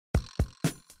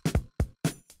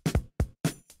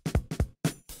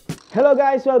Hello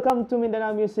guys! Welcome to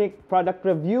Mindanao Music Product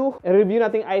Review. I-review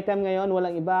nating item ngayon,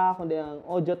 walang iba kundi ang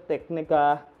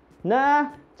audio-technica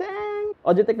na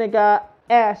audio-technica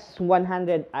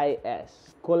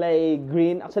S100iS. Kulay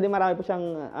green. Actually marami po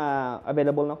siyang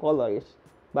available na colors,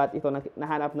 but ito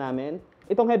nahanap namin.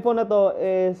 Itong headphone na to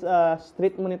is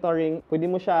street monitoring. Pwede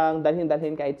mo siyang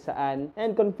dalhin-dalhin kahit saan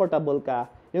and comfortable ka.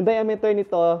 Yung diameter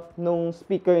nito nung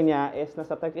speaker niya is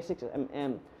nasa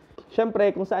 36mm.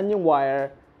 Siyempre kung saan yung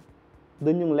wire,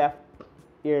 doon yung left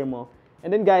ear mo. And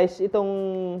then guys, itong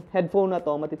headphone na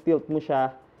to, matitilt mo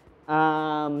siya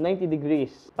 90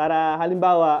 degrees. Para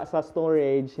halimbawa sa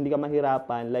storage, hindi ka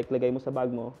mahirapan, like lagay mo sa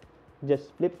bag mo, just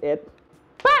flip it,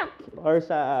 pak! Or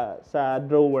sa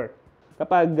drawer.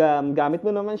 Kapag gamit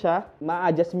mo naman siya,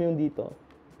 ma-adjust mo yung dito.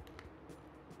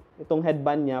 Itong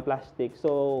headband niya, plastic.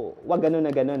 So, wag ganun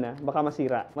na ganun baka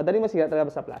masira. Madaling masira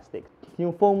talaga sa plastic.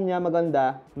 Yung foam niya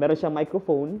maganda, meron siyang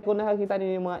microphone. Kung nakakita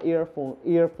niyo yung mga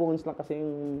earphones lang kasi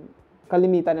yung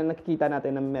kalimitan na nakikita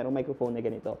natin na merong microphone na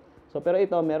ganito. So, pero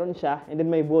ito, meron siya. And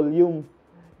then may volume.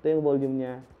 Ito yung volume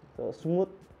niya. So, smooth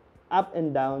up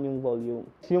and down yung volume.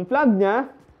 So, yung plug niya,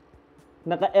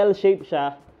 naka-L shape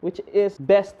siya, which is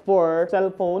best for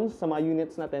cellphones sa mga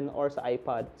units natin or sa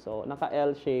iPad. So,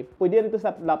 naka-L shape. Pwede rin ito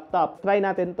sa laptop. Try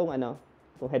natin itong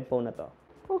itong headphone na to.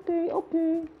 Okay.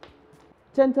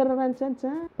 Chan-charan.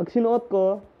 Pag sinuot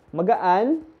ko,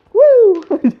 magaan. Woo!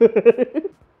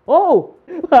 Oh!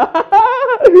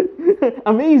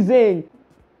 Amazing!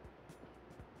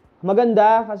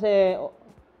 Maganda kasi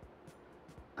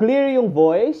clear yung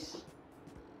voice.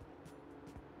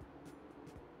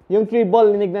 Yung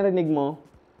treble, rinig mo.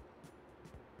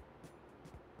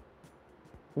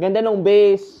 Ganda ng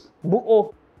bass,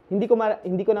 buo. Hindi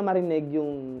ko na marinig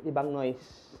yung ibang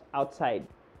noise outside.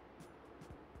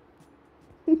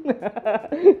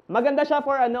 Maganda siya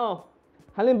for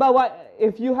halimbawa,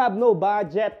 if you have no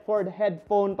budget for the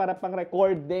headphone para pang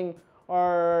recording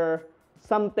or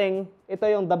something, ito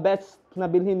yung the best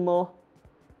na bilhin mo.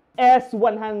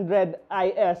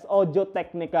 S100iS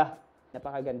audio-technica.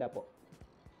 Napakaganda po.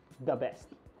 The best.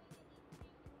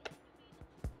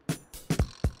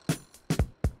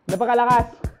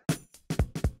 Napakalakas.